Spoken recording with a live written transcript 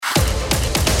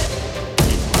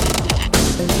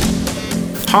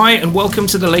Hi and welcome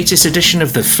to the latest edition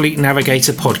of the Fleet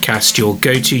Navigator podcast, your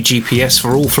go-to GPS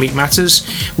for all fleet matters,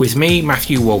 with me,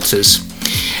 Matthew Walters.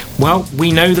 Well,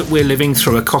 we know that we're living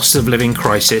through a cost of living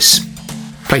crisis.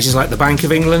 Places like the Bank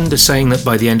of England are saying that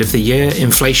by the end of the year,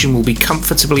 inflation will be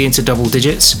comfortably into double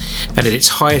digits and at its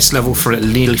highest level for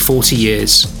nearly 40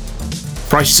 years.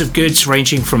 Prices of goods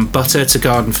ranging from butter to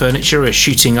garden furniture are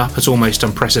shooting up at almost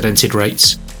unprecedented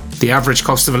rates. The average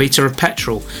cost of a litre of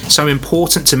petrol, so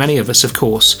important to many of us of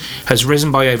course, has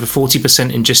risen by over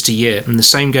 40% in just a year, and the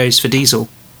same goes for diesel.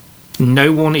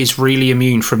 No one is really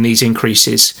immune from these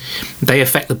increases. They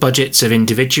affect the budgets of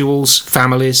individuals,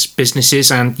 families,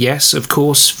 businesses and, yes, of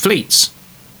course, fleets.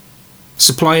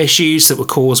 Supply issues that were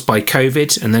caused by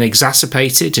COVID and then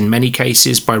exacerbated in many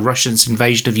cases by Russia's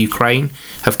invasion of Ukraine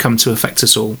have come to affect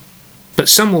us all. But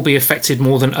some will be affected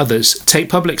more than others. Take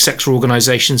public sector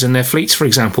organisations and their fleets, for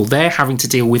example. They're having to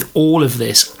deal with all of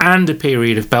this and a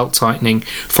period of belt tightening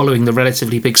following the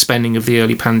relatively big spending of the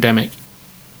early pandemic.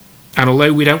 And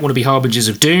although we don't want to be harbingers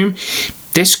of doom,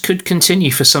 this could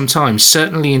continue for some time,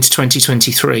 certainly into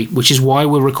 2023, which is why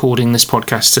we're recording this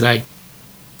podcast today.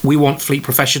 We want fleet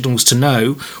professionals to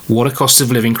know what a cost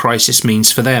of living crisis means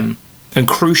for them, and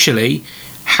crucially,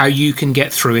 how you can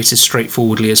get through it as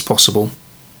straightforwardly as possible.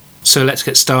 So let's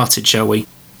get started, shall we?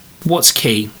 What's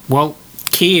key? Well,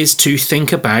 key is to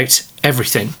think about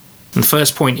everything. And the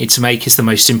first point to make is the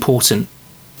most important.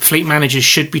 Fleet managers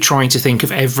should be trying to think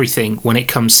of everything when it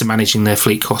comes to managing their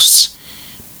fleet costs.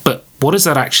 But what does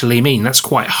that actually mean? That's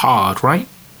quite hard, right?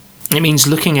 It means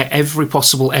looking at every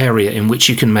possible area in which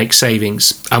you can make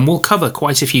savings. And we'll cover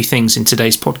quite a few things in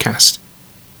today's podcast.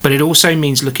 But it also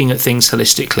means looking at things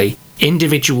holistically.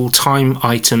 Individual time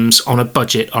items on a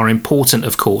budget are important,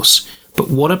 of course,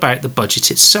 but what about the budget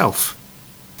itself?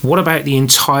 What about the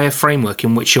entire framework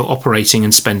in which you're operating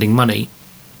and spending money?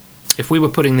 If we were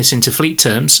putting this into fleet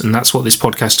terms, and that's what this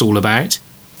podcast is all about,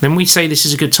 then we'd say this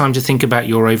is a good time to think about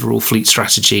your overall fleet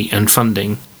strategy and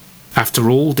funding. After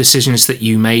all, decisions that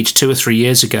you made 2 or 3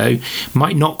 years ago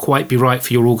might not quite be right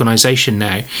for your organisation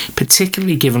now,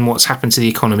 particularly given what's happened to the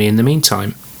economy in the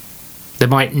meantime. There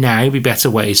might now be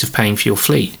better ways of paying for your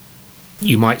fleet.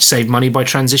 You might save money by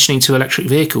transitioning to electric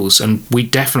vehicles, and we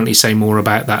definitely say more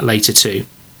about that later too.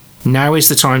 Now is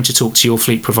the time to talk to your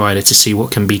fleet provider to see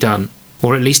what can be done,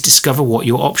 or at least discover what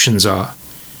your options are.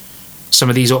 Some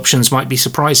of these options might be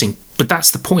surprising, but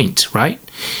that's the point, right?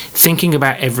 Thinking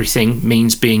about everything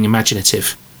means being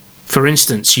imaginative. For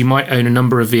instance, you might own a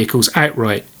number of vehicles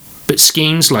outright, but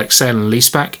schemes like sale and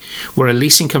leaseback, where a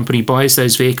leasing company buys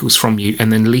those vehicles from you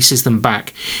and then leases them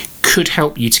back, could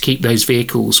help you to keep those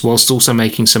vehicles whilst also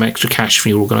making some extra cash for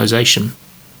your organisation.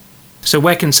 So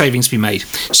where can savings be made?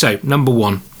 So, number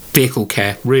one, vehicle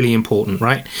care, really important,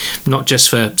 right? Not just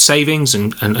for savings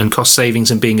and cost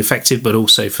savings and being effective, but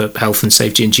also for health and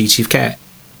safety and duty of care.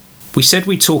 We said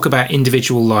we'd talk about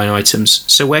individual line items,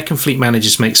 so where can fleet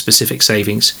managers make specific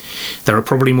savings? There are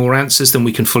probably more answers than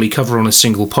we can fully cover on a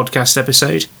single podcast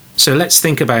episode, so let's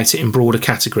think about it in broader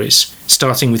categories,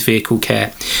 starting with vehicle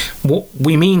care. What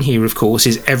we mean here, of course,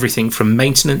 is everything from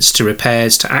maintenance to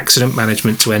repairs to accident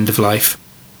management to end of life.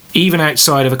 Even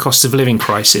outside of a cost of living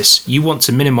crisis, you want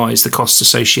to minimise the costs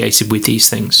associated with these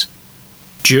things.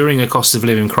 During a cost of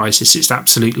living crisis, it's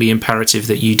absolutely imperative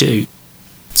that you do.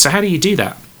 So how do you do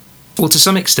that? Well, to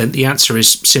some extent, the answer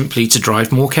is simply to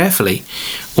drive more carefully,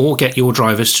 or get your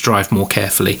drivers to drive more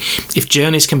carefully. If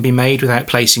journeys can be made without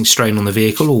placing strain on the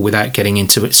vehicle or without getting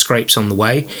into scrapes on the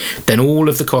way, then all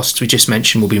of the costs we just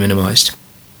mentioned will be minimised.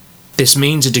 This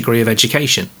means a degree of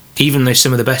education. Even though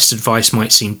some of the best advice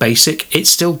might seem basic, it's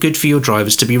still good for your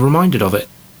drivers to be reminded of it.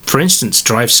 For instance,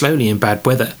 drive slowly in bad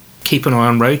weather. Keep an eye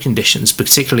on road conditions,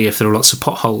 particularly if there are lots of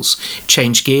potholes.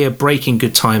 Change gear, brake in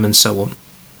good time, and so on.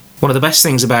 One of the best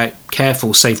things about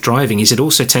careful, safe driving is it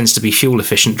also tends to be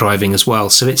fuel-efficient driving as well,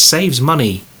 so it saves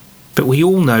money. But we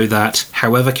all know that,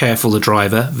 however careful the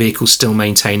driver, vehicles still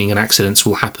maintaining and accidents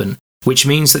will happen, which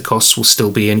means that costs will still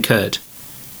be incurred.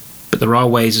 But there are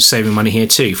ways of saving money here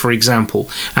too. For example,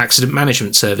 accident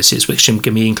management services, which can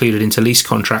be included into lease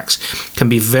contracts, can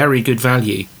be very good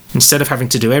value. Instead of having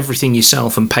to do everything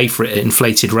yourself and pay for it at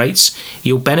inflated rates,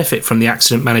 you'll benefit from the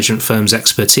accident management firm's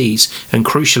expertise and,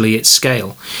 crucially, its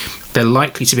scale. They're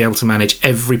likely to be able to manage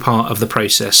every part of the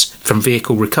process, from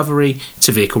vehicle recovery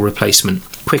to vehicle replacement,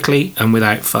 quickly and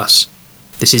without fuss.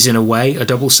 This is in a way a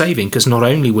double saving, because not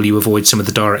only will you avoid some of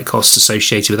the direct costs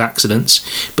associated with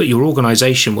accidents, but your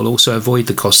organisation will also avoid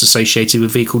the costs associated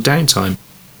with vehicle downtime.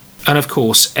 And of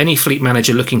course, any fleet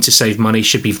manager looking to save money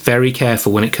should be very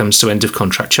careful when it comes to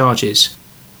end-of-contract charges.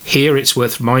 Here it's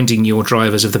worth reminding your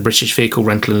drivers of the British Vehicle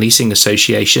Rental and Leasing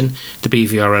Association, the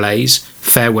BVRLA's,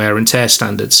 fair wear and tear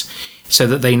standards, so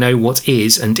that they know what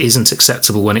is and isn't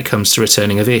acceptable when it comes to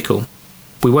returning a vehicle.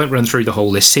 We won't run through the whole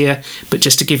list here, but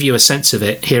just to give you a sense of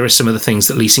it, here are some of the things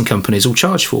that leasing companies will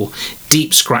charge for.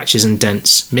 Deep scratches and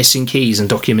dents, missing keys and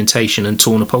documentation, and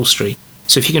torn upholstery.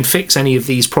 So if you can fix any of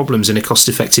these problems in a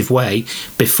cost-effective way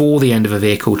before the end of a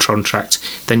vehicle contract,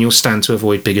 then you'll stand to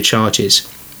avoid bigger charges.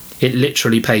 It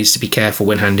literally pays to be careful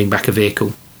when handing back a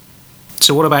vehicle.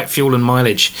 So what about fuel and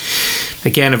mileage?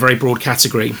 Again, a very broad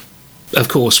category. Of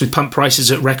course, with pump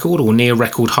prices at record or near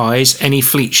record highs, any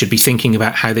fleet should be thinking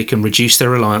about how they can reduce their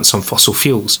reliance on fossil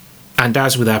fuels. And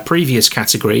as with our previous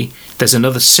category, there's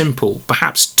another simple,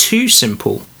 perhaps too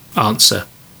simple, answer.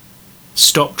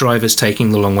 Stop drivers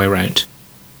taking the long way round.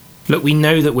 Look, we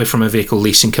know that we're from a vehicle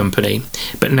leasing company,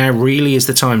 but now really is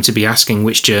the time to be asking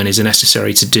which journeys are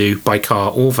necessary to do by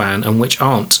car or van and which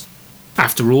aren't.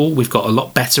 After all, we've got a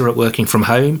lot better at working from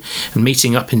home and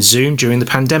meeting up in Zoom during the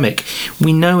pandemic.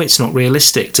 We know it's not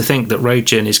realistic to think that road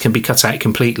journeys can be cut out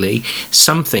completely.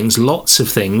 Some things, lots of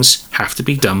things, have to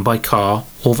be done by car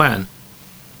or van.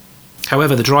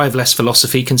 However, the drive less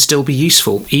philosophy can still be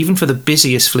useful, even for the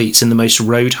busiest fleets in the most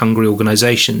road-hungry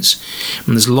organisations.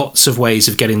 And there's lots of ways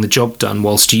of getting the job done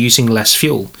whilst using less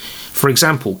fuel. For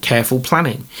example, careful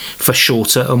planning for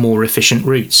shorter or more efficient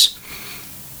routes.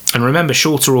 And remember,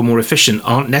 shorter or more efficient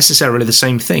aren't necessarily the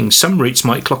same thing. Some routes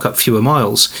might clock up fewer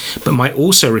miles, but might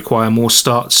also require more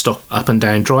start-stop up and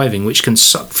down driving, which can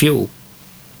suck fuel.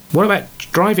 What about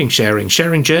sharing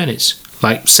journeys,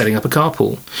 like setting up a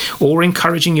carpool, or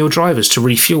encouraging your drivers to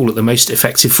refuel at the most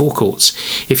effective forecourts?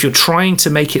 If you're trying to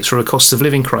make it through a cost of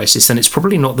living crisis, then it's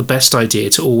probably not the best idea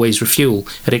to always refuel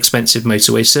at expensive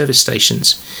motorway service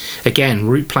stations. Again,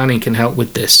 route planning can help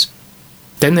with this.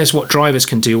 Then there's what drivers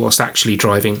can do whilst actually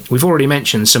driving. We've already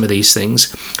mentioned some of these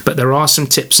things, but there are some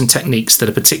tips and techniques that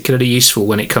are particularly useful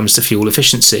when it comes to fuel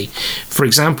efficiency. For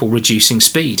example, reducing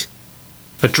speed.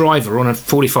 A driver on a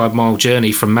 45-mile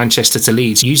journey from Manchester to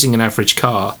Leeds using an average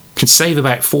car can save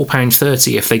about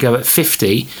 £4.30 if they go at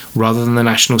 50 rather than the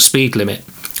national speed limit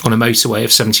on a motorway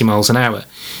of 70 miles an hour,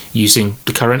 using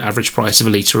the current average price of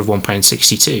a litre of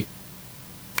 £1.62.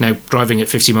 Now, driving at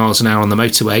 50 miles an hour on the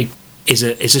motorway is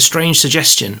a strange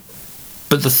suggestion,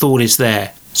 but the thought is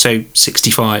there. So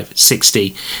 65,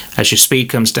 60, as your speed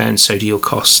comes down, so do your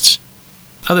costs.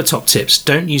 Other top tips: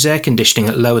 don't use air conditioning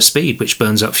at lower speed, which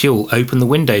burns up fuel. Open the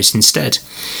windows instead.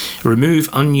 Remove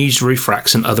unused roof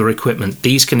racks and other equipment.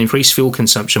 These can increase fuel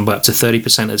consumption by up to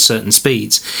 30% at certain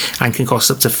speeds and can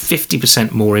cost up to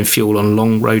 50% more in fuel on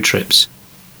long road trips.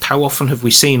 How often have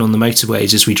we seen on the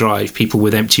motorways as we drive people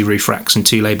with empty roof racks and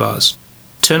two lay bars?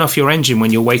 Turn off your engine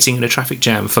when you're waiting in a traffic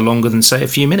jam for longer than, say, a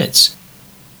few minutes.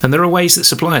 And there are ways that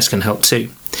suppliers can help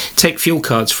too. Take fuel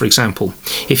cards, for example.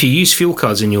 If you use fuel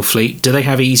cards in your fleet, do they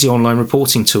have easy online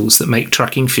reporting tools that make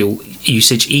tracking fuel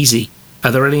usage easy?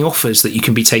 Are there any offers that you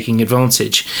can be taking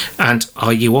advantage? And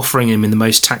are you offering them in the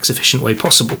most tax-efficient way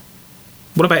possible?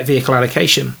 What about vehicle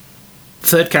allocation?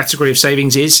 Third category of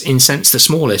savings is, in sense, the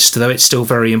smallest, though it's still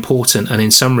very important and in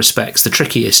some respects the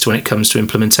trickiest when it comes to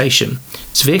implementation.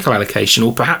 It's vehicle allocation,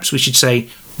 or perhaps we should say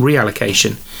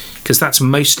reallocation, because that's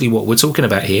mostly what we're talking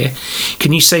about here.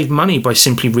 Can you save money by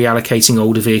simply reallocating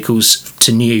older vehicles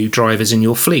to new drivers in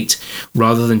your fleet,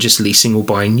 rather than just leasing or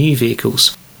buying new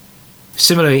vehicles?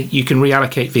 Similarly, you can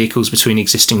reallocate vehicles between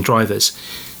existing drivers.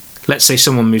 Let's say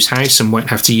someone moves house and won't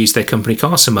have to use their company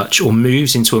car so much, or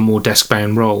moves into a more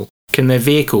desk-bound role. Can their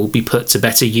vehicle be put to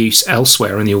better use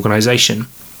elsewhere in the organisation?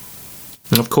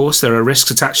 And of course, there are risks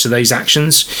attached to those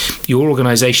actions. Your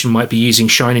organisation might be using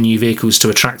shiny new vehicles to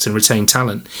attract and retain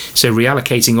talent, so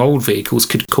reallocating old vehicles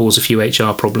could cause a few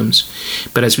HR problems.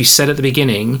 But as we said at the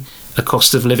beginning, a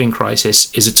cost of living crisis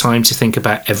is a time to think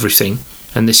about everything,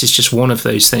 and this is just one of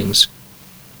those things.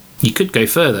 You could go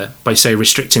further by, say,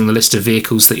 restricting the list of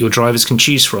vehicles that your drivers can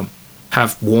choose from.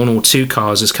 Have 1 or 2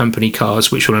 cars as company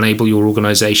cars, which will enable your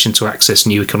organisation to access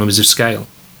new economies of scale.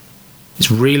 It's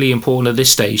really important at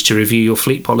this stage to review your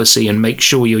fleet policy and make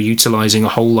sure you're utilising a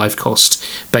whole life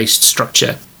cost-based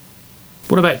structure.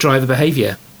 What about driver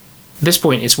behaviour? At this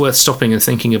point, it's worth stopping and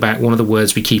thinking about one of the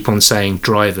words we keep on saying: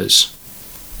 drivers.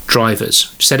 Drivers.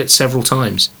 I've said it several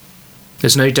times.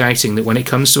 There's no doubting that when it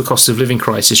comes to a cost of living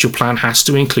crisis, your plan has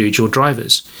to include your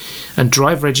drivers. And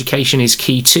driver education is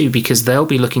key too, because they'll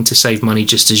be looking to save money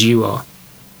just as you are.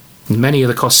 And many of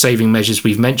the cost-saving measures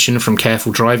we've mentioned, from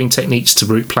careful driving techniques to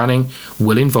route planning,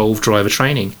 will involve driver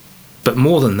training. But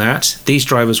more than that, these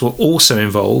drivers will also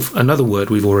involve another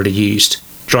word we've already used: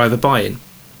 driver buy-in.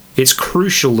 It's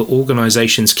crucial that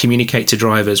organisations communicate to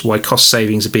drivers why cost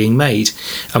savings are being made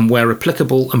and, where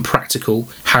applicable and practical,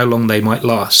 how long they might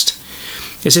last.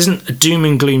 This isn't a doom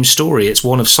and gloom story, it's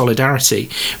one of solidarity.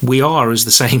 We are, as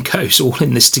the saying goes, all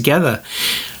in this together.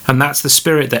 And that's the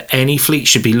spirit that any fleet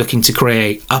should be looking to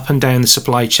create up and down the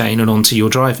supply chain and onto your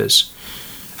drivers.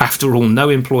 After all, no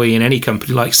employee in any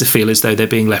company likes to feel as though they're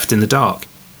being left in the dark.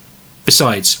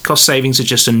 Besides, cost savings are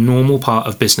just a normal part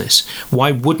of business.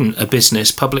 Why wouldn't a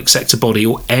business, public sector body,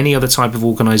 or any other type of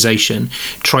organisation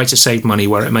try to save money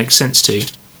where it makes sense to?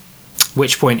 At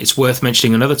which point it's worth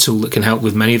mentioning another tool that can help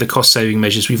with many of the cost-saving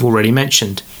measures we've already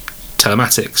mentioned: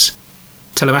 telematics.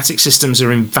 Telematic systems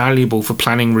are invaluable for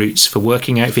planning routes, for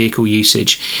working out vehicle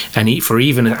usage, and for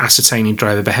even ascertaining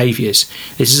driver behaviours.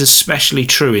 This is especially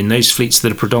true in those fleets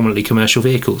that are predominantly commercial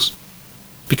vehicles.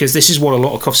 Because this is what a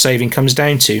lot of cost saving comes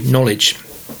down to: knowledge.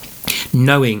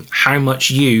 Knowing how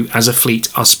much you as a fleet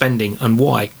are spending and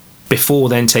why, before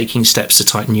then taking steps to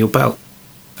tighten your belt.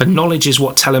 And knowledge is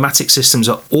what telematic systems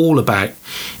are all about.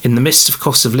 In the midst of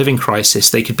cost of living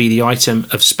crisis, they could be the item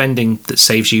of spending that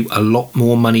saves you a lot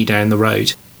more money down the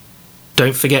road.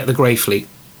 Don't forget the grey fleet.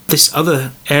 This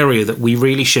other area that we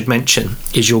really should mention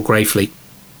is your grey fleet.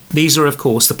 These are, of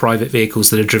course, the private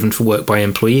vehicles that are driven for work by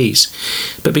employees.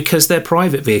 But because they're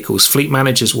private vehicles, fleet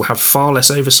managers will have far less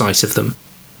oversight of them.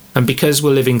 And because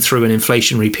we're living through an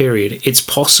inflationary period, it's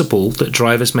possible that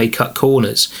drivers may cut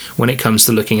corners when it comes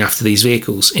to looking after these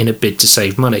vehicles in a bid to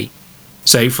save money.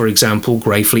 So, for example,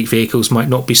 grey fleet vehicles might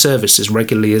not be serviced as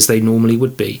regularly as they normally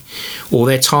would be, or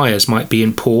their tyres might be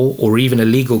in poor or even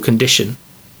illegal condition.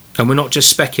 And we're not just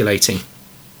speculating.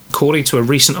 According to a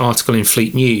recent article in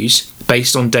Fleet News,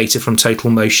 based on data from Total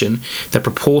Motion, the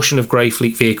proportion of grey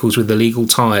fleet vehicles with illegal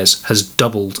tyres has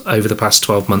doubled over the past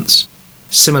 12 months.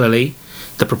 Similarly,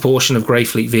 the proportion of grey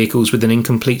fleet vehicles with an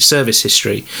incomplete service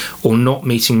history or not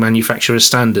meeting manufacturer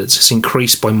standards has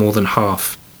increased by more than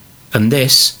half. And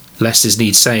this, less is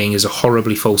need saying, is a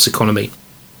horribly false economy.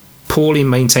 Poorly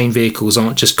maintained vehicles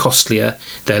aren't just costlier,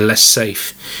 they're less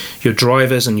safe. Your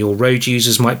drivers and your road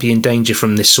users might be in danger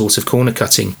from this sort of corner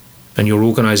cutting, and your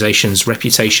organisation's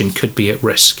reputation could be at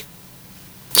risk.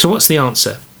 So what's the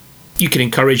answer? You can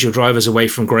encourage your drivers away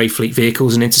from grey fleet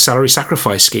vehicles and into salary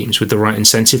sacrifice schemes with the right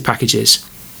incentive packages.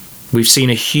 We've seen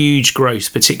a huge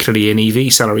growth, particularly in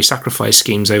EV salary sacrifice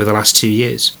schemes over the last 2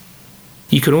 years.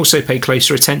 You can also pay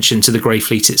closer attention to the grey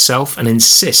fleet itself and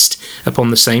insist upon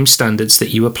the same standards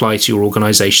that you apply to your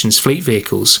organisation's fleet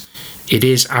vehicles. It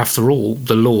is, after all,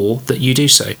 the law that you do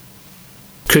so.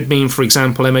 Could mean, for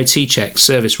example, MOT checks,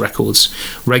 service records,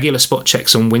 regular spot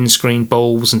checks on windscreen,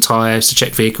 bulbs and tyres to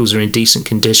check vehicles are in decent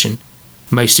condition.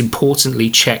 Most importantly,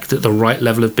 check that the right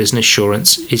level of business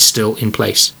assurance is still in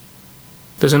place.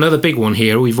 There's another big one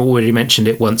here, we've already mentioned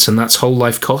it once, and that's whole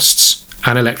life costs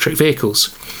and electric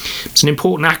vehicles. It's an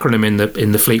important acronym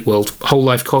in the fleet world. Whole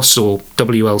life costs, or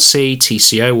WLC,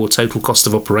 TCO, or total cost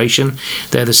of operation,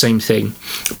 they're the same thing.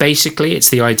 Basically, it's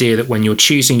the idea that when you're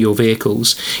choosing your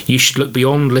vehicles, you should look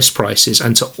beyond list prices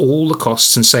and to all the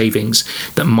costs and savings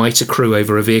that might accrue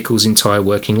over a vehicle's entire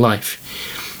working life.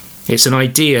 It's an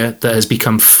idea that has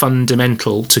become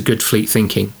fundamental to good fleet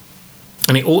thinking.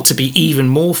 And it ought to be even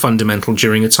more fundamental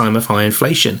during a time of high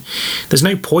inflation. There's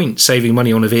no point saving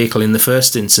money on a vehicle in the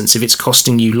first instance if it's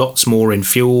costing you lots more in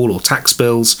fuel or tax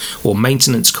bills or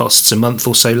maintenance costs a month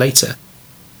or so later.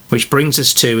 Which brings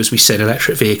us to, as we said,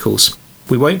 electric vehicles.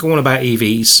 We won't go on about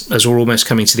EVs, as we're almost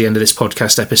coming to the end of this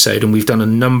podcast episode, and we've done a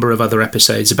number of other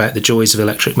episodes about the joys of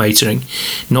electric motoring,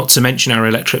 not to mention our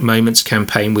Electric Moments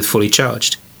campaign with Fully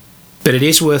Charged. But it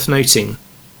is worth noting,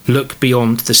 look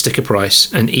beyond the sticker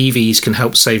price, and EVs can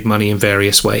help save money in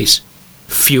various ways.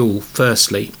 Fuel,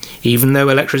 firstly. Even though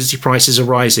electricity prices are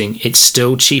rising, it's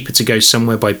still cheaper to go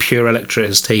somewhere by pure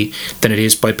electricity than it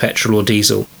is by petrol or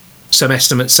diesel. Some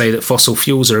estimates say that fossil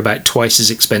fuels are about twice as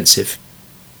expensive.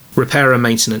 Repair and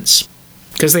maintenance.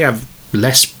 Because they have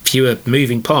fewer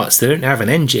moving parts, they don't have an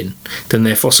engine than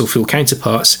their fossil fuel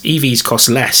counterparts, EVs cost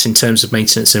less in terms of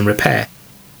maintenance and repair.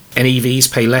 And EVs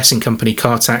pay less in company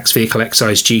car tax, vehicle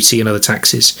excise duty and other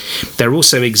taxes. They're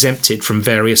also exempted from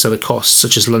various other costs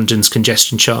such as London's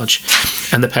congestion charge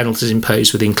and the penalties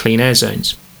imposed within clean air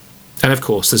zones. And of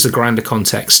course there's the grander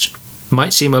context.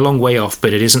 Might seem a long way off,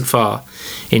 but it isn't far.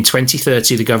 In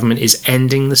 2030 the government is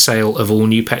ending the sale of all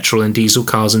new petrol and diesel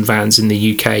cars and vans in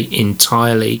the UK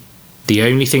entirely. The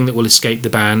only thing that will escape the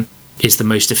ban is the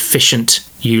most efficient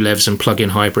ULEVs and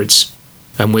plug-in hybrids.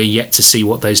 And we're yet to see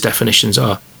what those definitions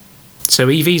are. So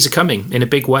EVs are coming in a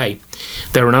big way.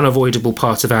 They're an unavoidable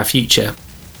part of our future,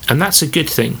 and that's a good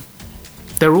thing.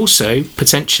 They're also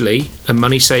potentially a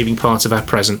money-saving part of our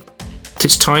present. but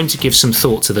it's time to give some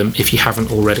thought to them if you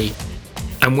haven't already.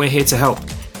 And we're here to help.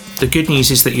 The good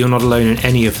news is that you're not alone in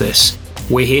any of this.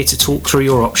 We're here to talk through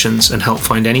your options and help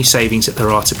find any savings that there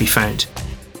are to be found.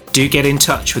 Do get in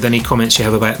touch with any comments you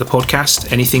have about the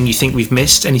podcast, anything you think we've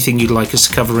missed, anything you'd like us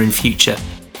to cover in future.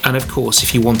 And of course,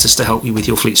 if you want us to help you with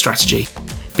your fleet strategy.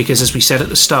 Because as we said at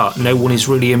the start, no one is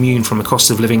really immune from a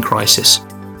cost of living crisis.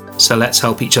 So let's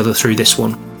help each other through this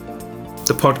one.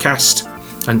 The podcast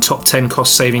and top 10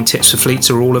 cost saving tips for fleets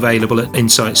are all available at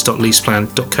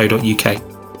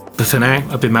insights.leaseplan.co.uk. But for now,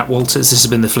 I've been Matt Walters, this has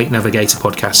been the Fleet Navigator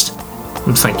podcast,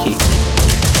 and thank you.